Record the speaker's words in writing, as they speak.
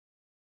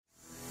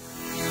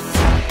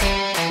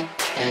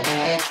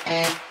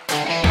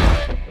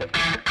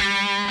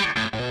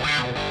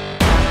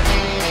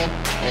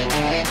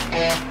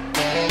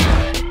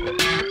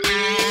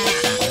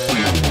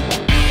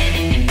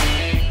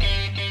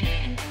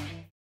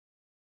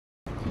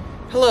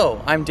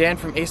Hello, I'm Dan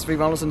from Ace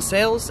Rentals and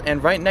Sales,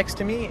 and right next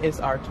to me is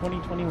our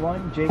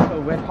 2021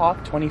 Jayco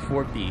Redhawk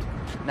 24B.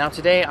 Now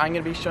today I'm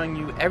going to be showing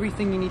you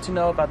everything you need to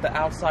know about the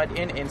outside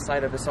and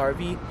inside of this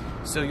RV,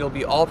 so you'll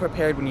be all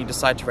prepared when you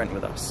decide to rent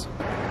with us.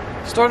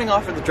 Starting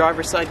off at the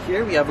driver's side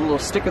here, we have a little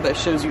sticker that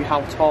shows you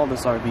how tall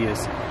this RV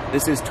is.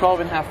 This is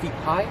 12.5 feet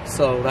high,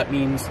 so that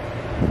means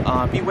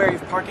be wary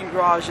of parking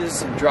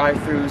garages and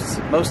drive-thrus.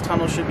 Most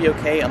tunnels should be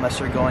okay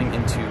unless you're going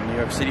into New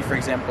York City, for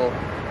example,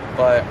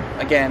 but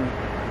again,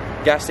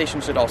 gas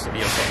stations should also be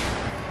okay.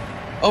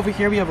 Over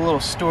here we have a little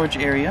storage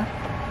area.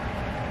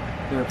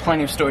 There are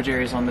plenty of storage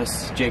areas on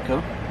this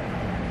Jayco.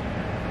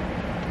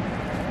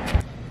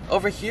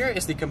 Over here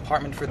is the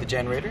compartment for the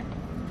generator.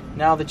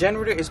 Now the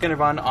generator is going to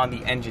run on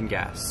the engine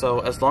gas,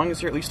 so as long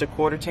as you're at least a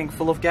quarter tank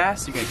full of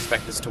gas, you can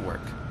expect this to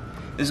work.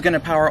 This is going to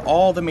power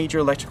all the major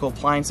electrical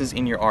appliances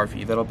in your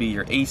RV. That'll be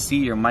your AC,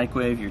 your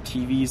microwave, your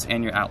TVs,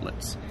 and your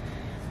outlets.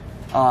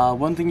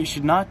 One thing you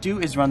should not do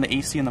is run the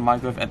AC and the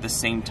microwave at the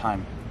same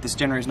time. This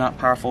generator is not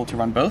powerful to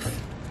run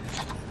both.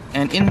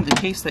 And in the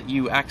case that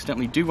you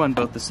accidentally do run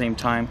both at the same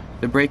time,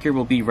 the breaker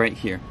will be right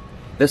here.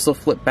 This will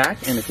flip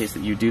back in the case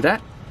that you do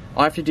that.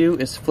 All I have to do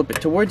is flip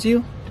it towards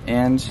you,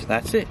 and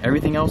that's it.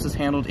 Everything else is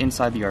handled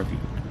inside the RV.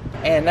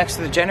 And next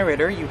to the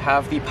generator, you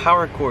have the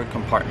power cord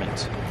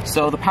compartment.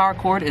 So the power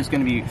cord is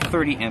going to be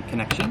 30 amp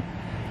connection.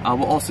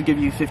 We'll also give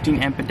you a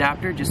 15 amp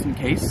adapter just in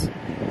case,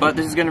 but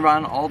this is going to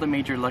run all the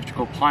major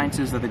electrical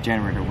appliances that the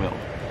generator will.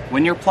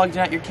 When you're plugged in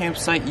at your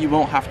campsite, you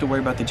won't have to worry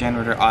about the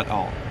generator at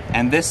all.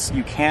 And this,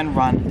 you can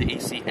run the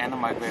AC and the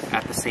microwave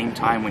at the same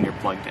time when you're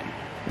plugged in.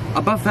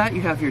 Above that,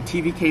 you have your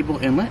TV cable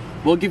inlet.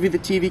 We'll give you the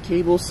TV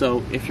cable,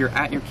 so if you're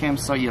at your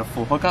campsite, you have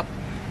full hookup.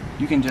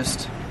 You can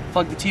just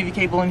plug the TV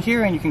cable in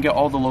here and you can get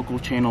all the local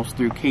channels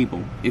through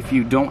cable. If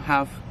you don't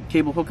have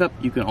cable hookup,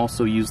 you can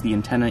also use the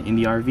antenna in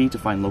the RV to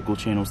find local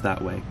channels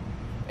that way.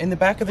 In the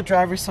back of the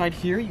driver's side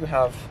here, you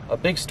have a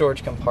big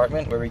storage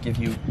compartment where we give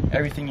you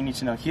everything you need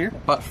to know here.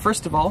 But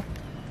first of all,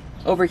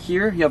 over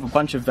here you have a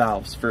bunch of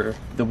valves for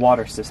the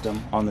water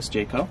system on this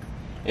Jayco.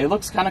 It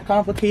looks kind of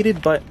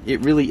complicated, but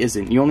it really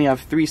isn't. You only have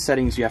 3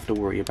 settings you have to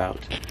worry about.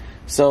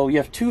 So you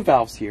have 2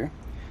 valves here.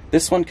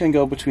 This one can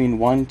go between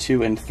 1,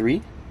 2, and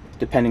 3,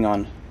 depending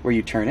on where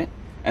you turn it.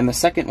 And the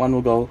second one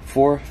will go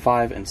 4,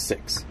 5, and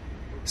 6.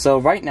 So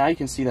right now you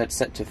can see that it's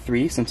set to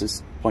 3 since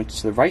it's pointed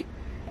to the right.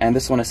 And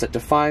this one is set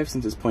to 5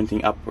 since it's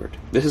pointing upward.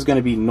 This is going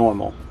to be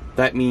normal.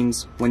 That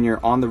means when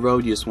you're on the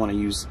road, you just want to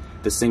use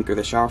the sink or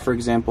the shower, for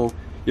example.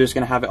 You're just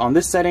going to have it on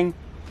this setting,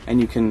 and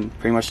you can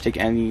pretty much take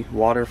any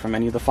water from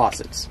any of the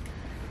faucets.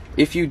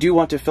 If you do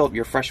want to fill up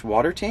your fresh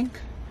water tank,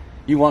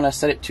 you want to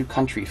set it to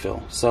country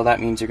fill. So that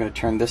means you're going to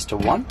turn this to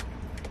 1,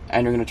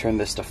 and you're going to turn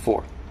this to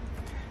 4.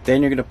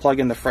 Then you're going to plug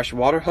in the fresh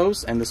water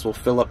hose, and this will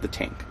fill up the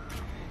tank.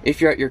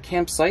 If you're at your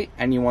campsite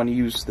and you want to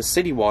use the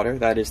city water,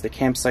 that is the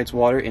campsite's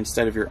water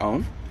instead of your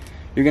own,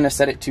 you're going to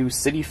set it to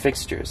city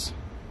fixtures.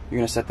 You're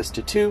going to set this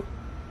to 2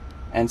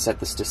 and set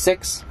this to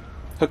 6.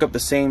 Hook up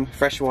the same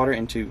fresh water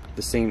into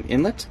the same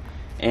inlet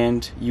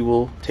and you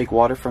will take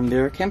water from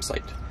their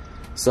campsite.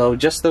 So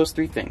just those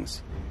 3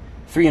 things.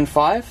 3 and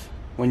 5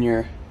 when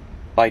you're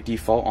by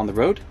default on the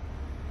road.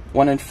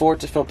 1 and 4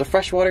 to fill up the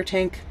fresh water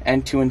tank,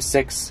 and 2 and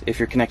 6 if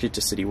you're connected to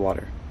city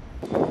water.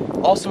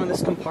 Also in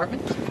this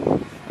compartment,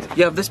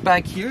 you have this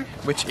bag here,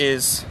 which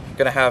is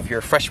going to have your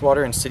fresh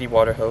water and city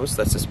water hose.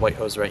 That's this white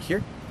hose right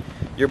here.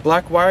 Your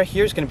black wire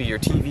here is going to be your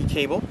TV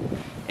cable,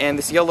 and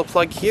this yellow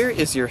plug here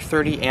is your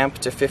 30 amp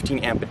to 15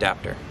 amp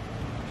adapter.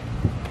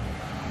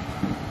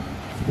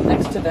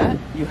 Next to that,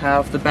 you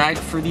have the bag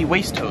for the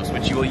waste hose,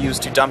 which you will use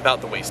to dump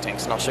out the waste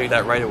tanks, and I'll show you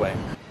that right away.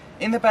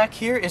 In the back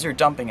here is your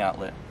dumping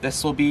outlet.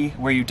 This will be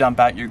where you dump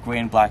out your gray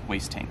and black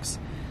waste tanks.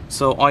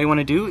 So all you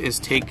want to do is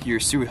take your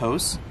sewer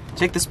hose,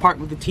 take this part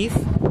with the teeth,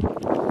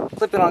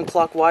 flip it on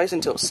clockwise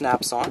until it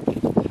snaps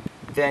on.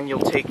 Then you'll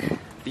take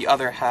the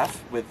other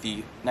half with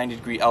the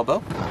 90-degree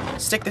elbow,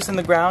 stick this in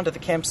the ground at the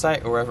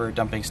campsite or wherever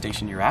dumping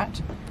station you're at,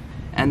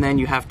 and then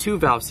you have 2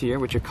 valves here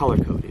which are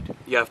color-coded.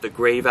 You have the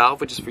gray valve,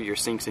 which is for your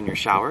sinks in your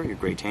shower, your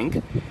gray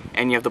tank,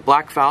 and you have the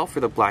black valve for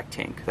the black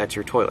tank, that's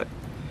your toilet.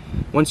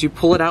 Once you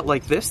pull it out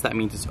like this, that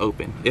means it's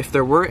open. If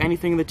there were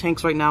anything in the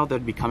tanks right now, that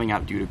would be coming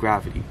out due to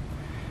gravity.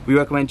 We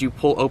recommend you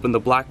pull open the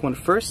black one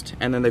first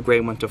and then the gray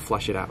one to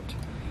flush it out.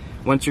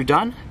 Once you're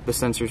done, the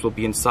sensors will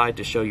be inside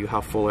to show you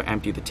how full or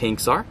empty the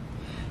tanks are.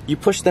 You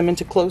push them in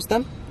to close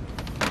them,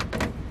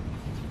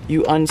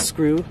 you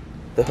unscrew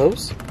the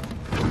hose,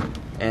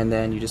 and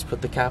then you just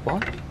put the cap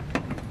on,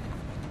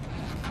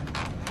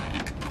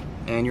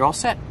 and you're all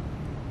set.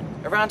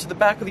 Around to the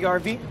back of the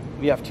RV,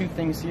 we have 2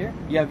 things here.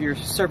 You have your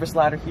service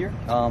ladder here.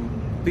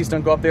 Please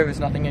don't go up there, there's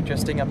nothing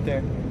interesting up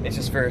there. It's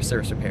just for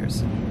service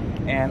repairs.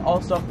 And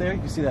also up there, you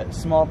can see that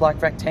small black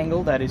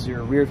rectangle, that is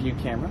your rear view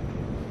camera.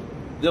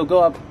 It'll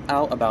go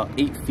out about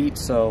 8 feet,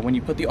 so when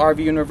you put the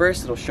RV in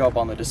reverse, it'll show up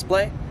on the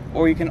display.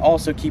 Or you can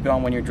also keep it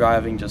on when you're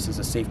driving just as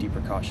a safety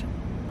precaution.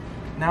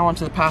 Now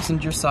onto the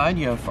passenger side,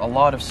 you have a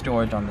lot of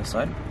storage on this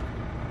side.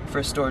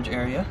 First storage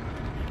area.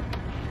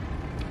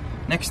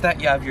 Next to that,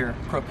 you have your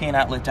propane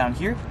outlet down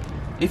here.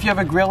 If you have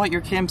a grill at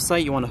your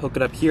campsite, you want to hook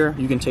it up here,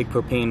 you can take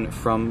propane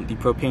from the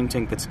propane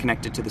tank that's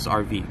connected to this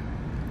RV.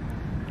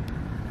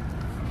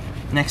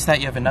 Next to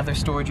that, you have another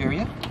storage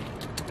area.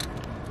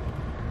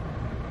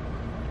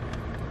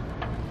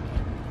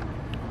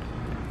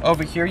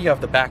 Over here, you have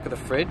the back of the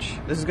fridge.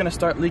 This is going to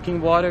start leaking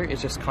water.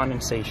 It's just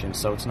condensation,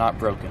 so it's not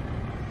broken.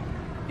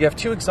 You have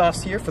two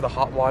exhausts here for the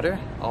hot water.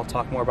 I'll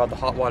talk more about the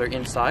hot water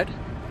inside.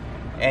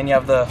 And you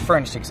have the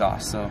furnace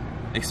exhaust, so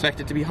expect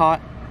it to be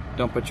hot.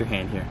 Don't put your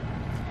hand here.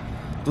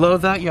 Below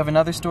that, you have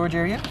another storage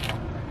area.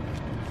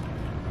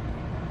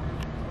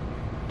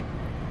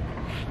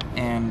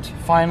 And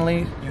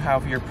finally, you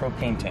have your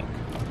propane tank.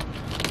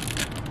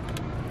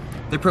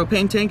 The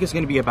propane tank is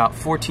going to be about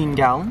 14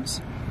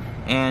 gallons.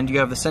 And you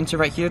have the sensor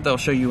right here that'll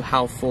show you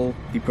how full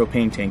the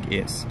propane tank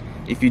is.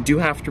 If you do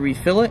have to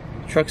refill it,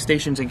 truck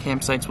stations and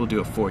campsites will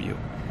do it for you.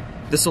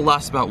 This will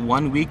last about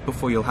 1 week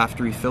before you'll have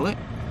to refill it.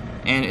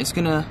 And it's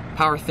gonna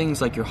power things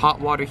like your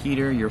hot water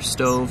heater, your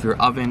stove, your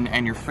oven,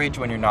 and your fridge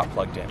when you're not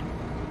plugged in.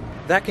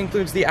 That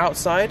concludes the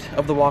outside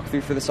of the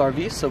walkthrough for this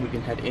RV, so we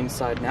can head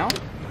inside now.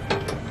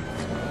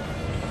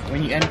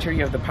 When you enter,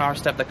 you have the power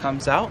step that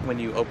comes out when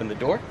you open the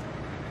door.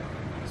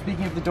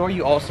 Speaking of the door,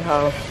 you also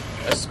have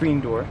a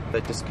screen door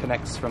that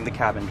disconnects from the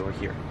cabin door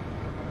here.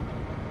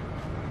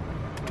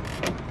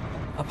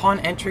 Upon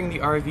entering the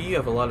RV, you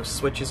have a lot of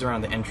switches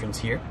around the entrance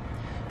here.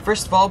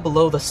 First of all,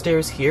 below the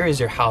stairs here is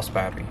your house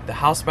battery. The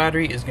house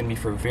battery is going to be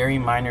for very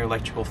minor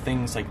electrical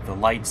things like the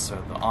lights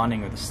or the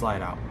awning or the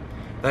slide out.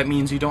 That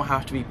means you don't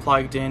have to be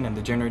plugged in and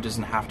the generator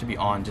doesn't have to be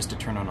on just to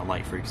turn on a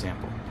light, for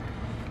example.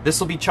 This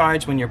will be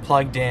charged when you're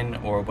plugged in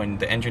or when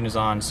the engine is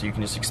on, so you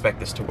can just expect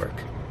this to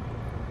work.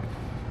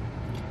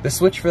 The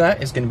switch for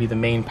that is going to be the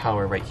main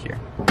power right here.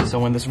 So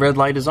when this red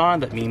light is on,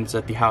 that means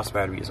that the house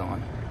battery is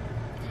on.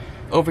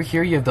 Over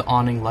here you have the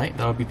awning light.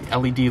 That'll be the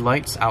LED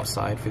lights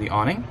outside for the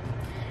awning.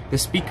 The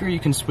speaker you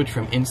can switch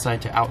from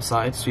inside to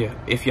outside, so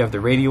if you have the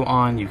radio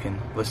on, you can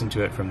listen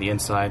to it from the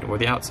inside or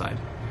the outside.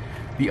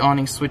 The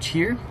awning switch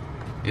here,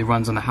 it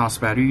runs on the house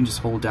battery. You can just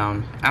hold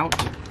down out,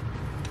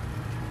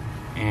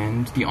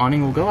 and the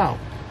awning will go out.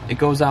 It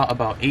goes out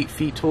about 8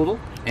 feet total,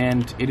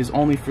 and it is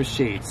only for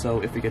shade,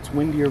 so if it gets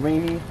windy or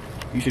rainy,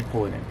 you should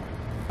pull it in.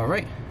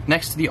 Alright,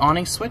 next to the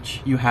awning switch,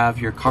 you have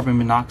your carbon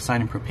monoxide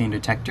and propane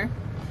detector.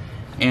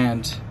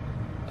 And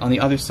on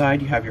the other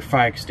side, you have your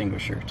fire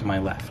extinguisher to my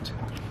left.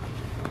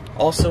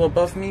 Also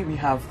above me, we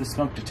have the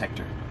smoke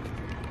detector.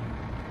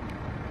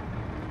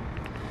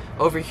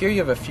 Over here, you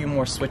have a few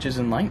more switches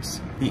and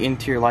lights. The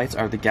interior lights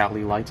are the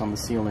galley lights on the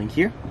ceiling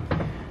here.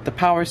 The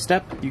power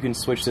step, you can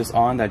switch this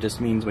on. That just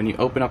means when you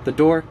open up the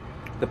door,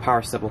 the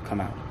power step will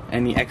come out.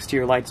 And the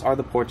exterior lights are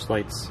the porch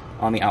lights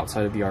on the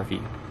outside of the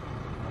RV.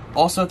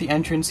 Also at the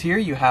entrance here,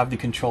 you have the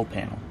control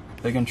panel.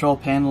 The control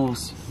panel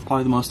is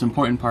probably the most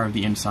important part of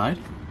the inside.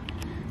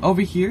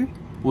 Over here,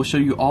 we'll show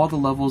you all the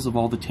levels of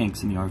all the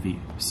tanks in the RV.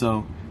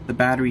 So the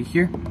battery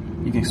here,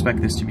 you can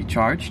expect this to be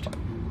charged.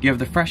 You have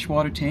the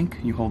freshwater tank.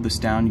 You hold this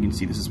down, you can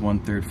see this is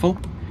 1/3 full.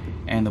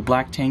 And the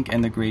black tank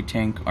and the gray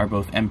tank are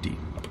both empty.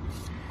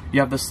 You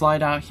have the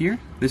slide out here.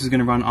 This is going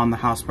to run on the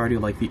house battery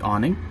like the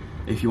awning.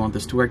 If you want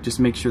this to work, just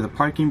make sure the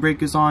parking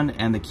brake is on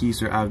and the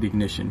keys are out of the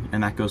ignition,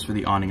 and that goes for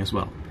the awning as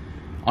well.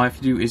 All I have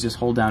to do is just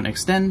hold down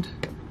extend.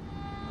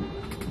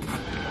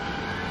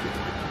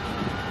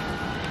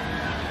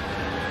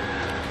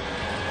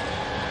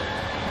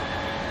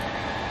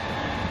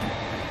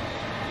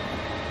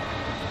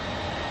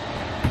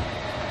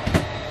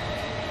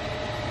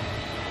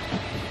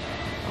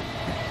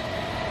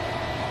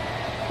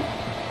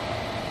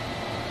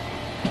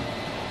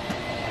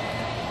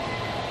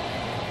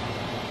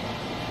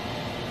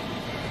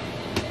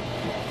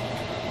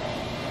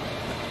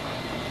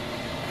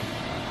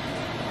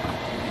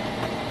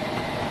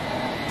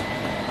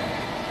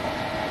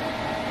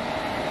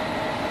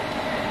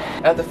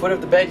 At the foot of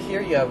the bed here,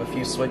 you have a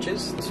few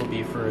switches. This will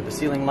be for the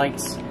ceiling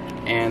lights,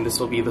 and this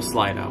will be the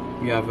slide out.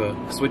 You have a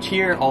switch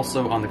here,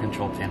 also on the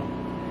control panel.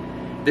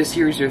 This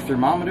here is your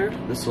thermometer.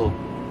 This will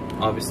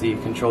obviously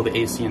control the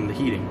AC and the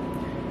heating.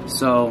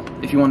 So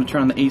if you want to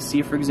turn on the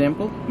AC, for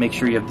example, make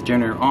sure you have the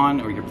generator on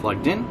or you're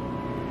plugged in.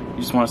 You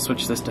just want to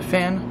switch this to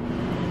fan,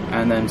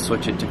 and then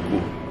switch it to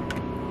cool.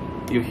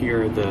 You'll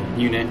hear the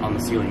unit on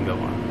the ceiling go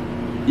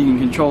on. You can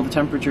control the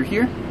temperature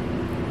here.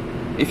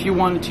 If you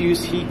wanted to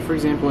use heat, for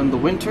example, in the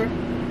winter,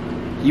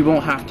 you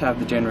won't have to have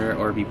the generator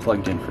or be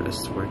plugged in for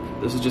this to work.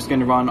 This is just going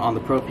to run on the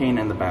propane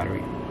and the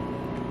battery.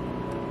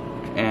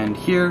 And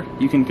here,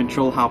 you can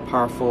control how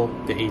powerful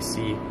the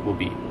AC will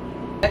be.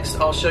 Next,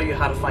 I'll show you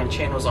how to find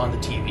channels on the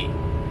TV.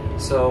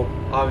 So,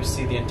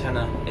 obviously the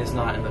antenna is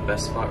not in the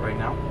best spot right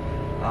now.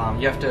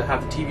 You have to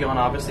have the TV on,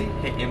 obviously,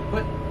 hit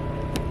input,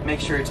 make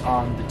sure it's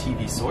on the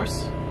TV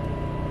source,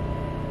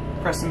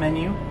 press the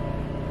menu,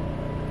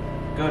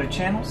 go to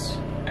channels,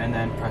 and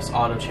then press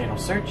auto channel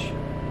search.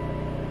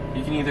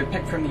 You can either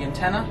pick from the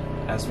antenna,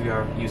 as we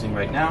are using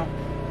right now,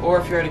 or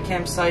if you're at a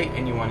campsite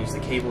and you want to use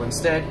the cable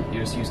instead, you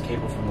just use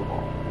cable from the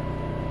wall.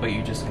 But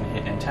you're just going to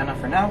hit antenna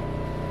for now,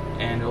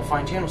 and it'll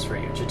find channels for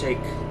you. It should take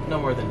no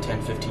more than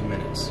 10-15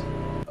 minutes.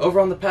 Over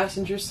on the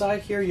passenger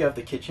side here, you have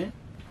the kitchen.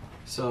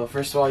 So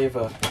first of all, you have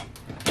a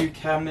few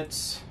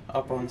cabinets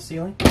up on the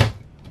ceiling.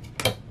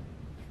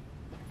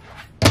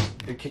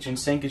 Your kitchen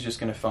sink is just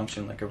going to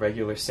function like a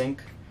regular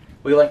sink.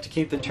 We like to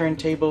keep the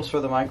turntables for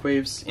the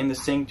microwaves in the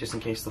sink just in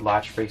case the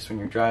latch breaks when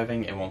you're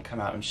driving. It won't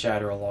come out and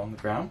shatter along the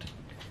ground.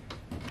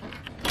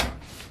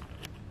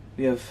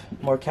 We have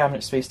more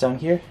cabinet space down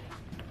here.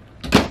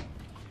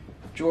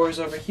 Drawers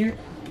over here.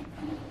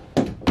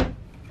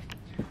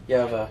 You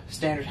have a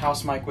standard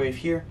house microwave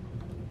here.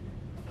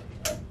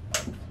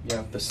 You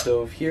have the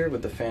stove here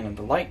with the fan and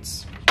the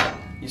lights.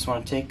 You just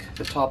want to take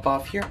the top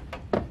off here.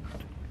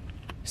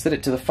 Set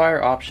it to the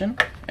fire option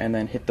and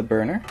then hit the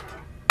burner.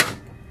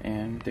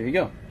 And there you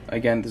go.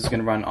 Again, this is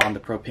going to run on the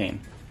propane.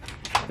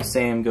 The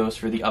same goes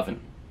for the oven.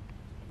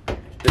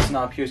 This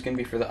knob here is going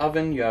to be for the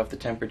oven. You have the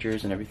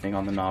temperatures and everything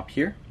on the knob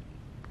here.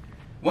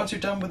 Once you're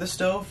done with the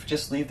stove,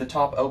 just leave the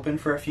top open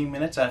for a few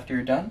minutes after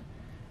you're done.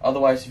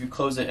 Otherwise, if you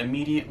close it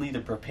immediately, the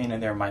propane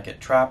in there might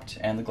get trapped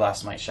and the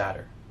glass might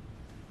shatter.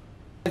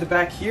 The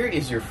back here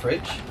is your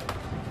fridge.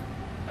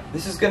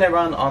 This is going to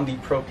run on the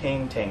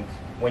propane tank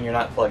when you're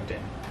not plugged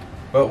in.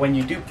 But when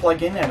you do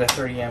plug in at a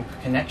 30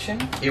 amp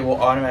connection, it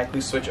will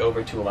automatically switch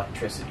over to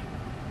electricity.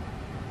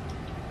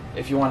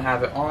 If you want to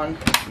have it on,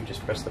 you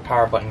just press the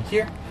power button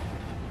here.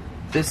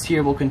 This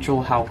here will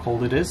control how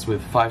cold it is,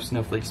 with 5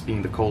 snowflakes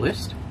being the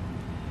coldest.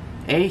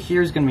 A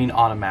here is going to mean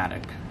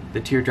automatic. The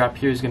teardrop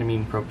here is going to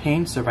mean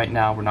propane, so right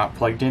now we're not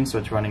plugged in, so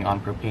it's running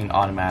on propane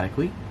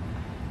automatically.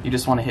 You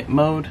just want to hit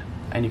mode,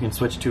 and you can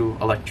switch to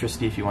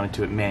electricity if you want to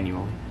do it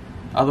manually.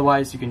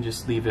 Otherwise, you can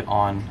just leave it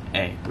on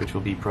A, which will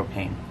be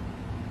propane.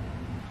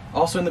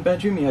 Also in the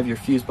bedroom, you have your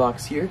fuse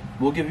box here.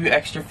 We'll give you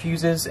extra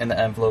fuses in the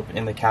envelope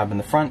in the cab in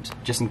the front,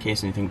 just in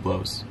case anything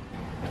blows.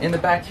 In the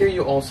back here,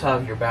 you also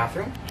have your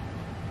bathroom.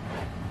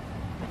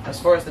 As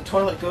far as the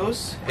toilet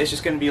goes, it's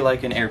just going to be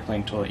like an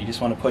airplane toilet. You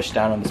just want to push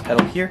down on this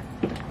pedal here.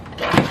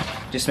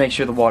 Just make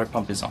sure the water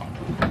pump is on.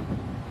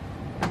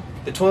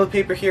 The toilet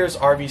paper here is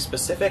RV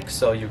specific,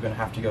 so you're going to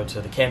have to go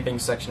to the camping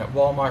section at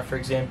Walmart, for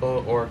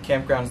example, or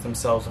campgrounds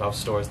themselves will have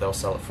stores that'll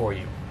sell it for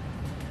you.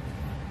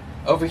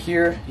 Over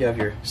here, you have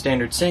your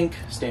standard sink,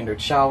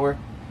 standard shower,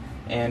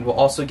 and we'll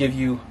also give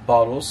you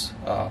bottles,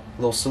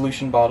 little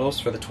solution bottles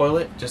for the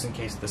toilet, just in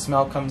case the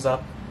smell comes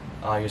up.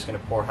 You're just going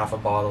to pour half a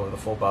bottle or the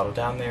full bottle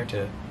down there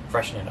to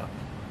freshen it up.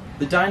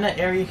 The dinette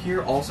area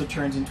here also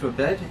turns into a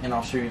bed, and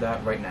I'll show you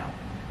that right now.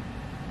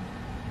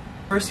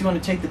 First, you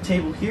want to take the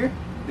table here.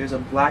 There's a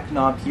black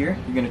knob here.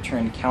 You're going to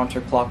turn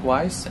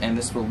counterclockwise, and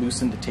this will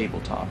loosen the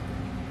tabletop.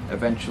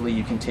 Eventually,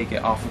 you can take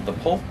it off of the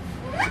pull,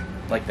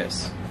 like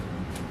this.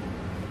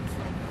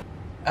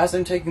 As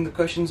I'm taking the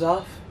cushions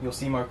off, you'll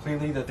see more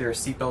clearly that there are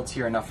seatbelts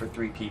here enough for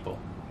 3 people.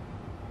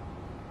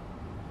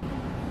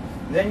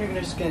 Then you're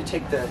just going to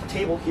take the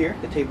table here,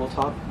 the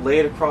tabletop, lay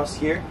it across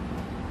here,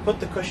 put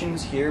the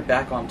cushions here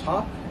back on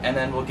top, and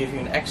then we'll give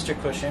you an extra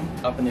cushion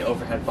up in the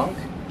overhead bunk.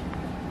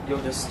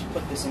 You'll just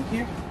put this in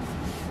here,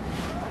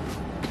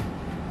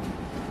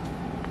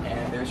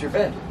 and there's your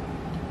bed.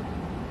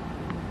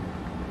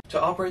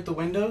 To operate the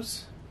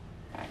windows,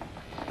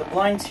 the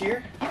blinds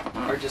here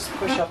are just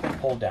push up and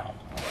pull down.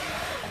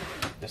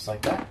 Just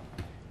like that.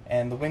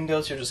 And the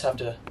windows, you'll just have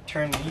to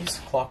turn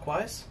these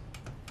clockwise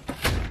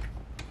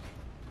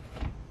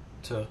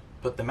to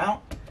put them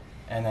out,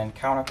 and then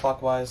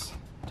counterclockwise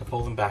to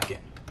pull them back in.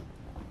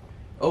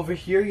 Over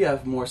here you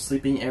have more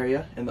sleeping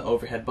area in the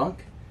overhead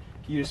bunk.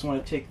 You just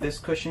want to take this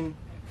cushion,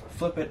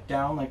 flip it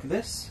down like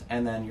this,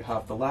 and then you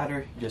have the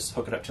ladder. You just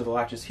hook it up to the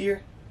latches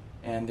here,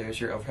 and there's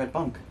your overhead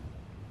bunk.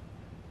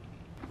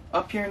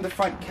 Up here in the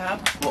front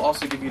cab, we'll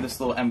also give you this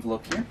little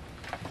envelope here.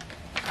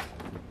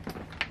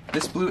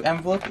 This blue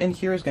envelope in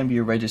here is going to be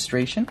your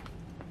registration.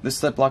 This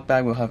Ziploc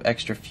bag will have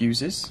extra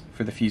fuses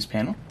for the fuse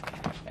panel.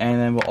 And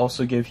then we'll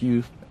also give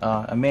you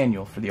a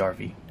manual for the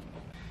RV.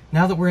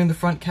 Now that we're in the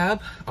front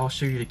cab, I'll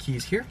show you the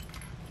keys here.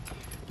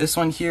 This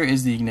one here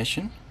is the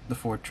ignition, the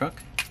Ford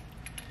truck.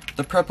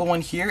 The purple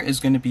one here is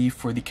going to be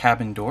for the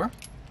cabin door.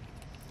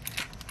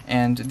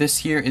 And this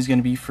here is going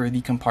to be for the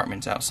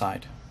compartments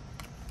outside.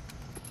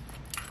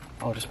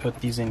 I'll just put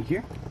these in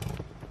here.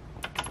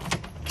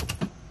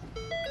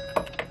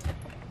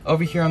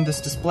 Over here on this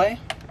display,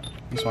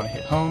 you just want to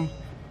hit home.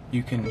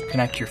 You can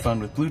connect your phone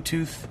with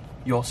Bluetooth.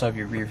 You also have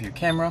your rear view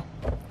camera.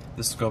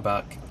 This will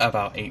go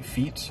about 8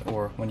 feet,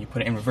 or when you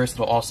put it in reverse,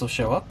 it'll also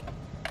show up.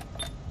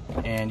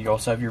 And you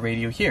also have your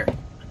radio here.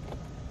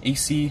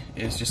 AC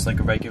is just like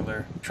a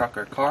regular truck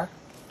or car.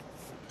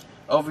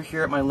 Over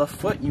here at my left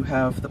foot, you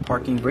have the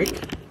parking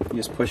brake. You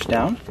just push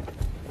down,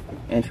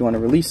 and if you want to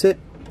release it,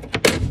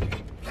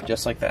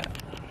 just like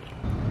that.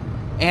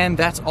 And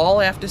that's all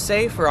I have to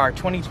say for our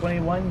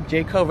 2021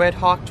 Jayco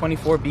Redhawk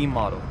 24B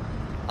model.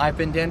 I've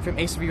been Dan from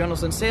ACV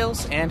Rentals and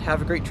Sales, and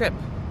have a great trip.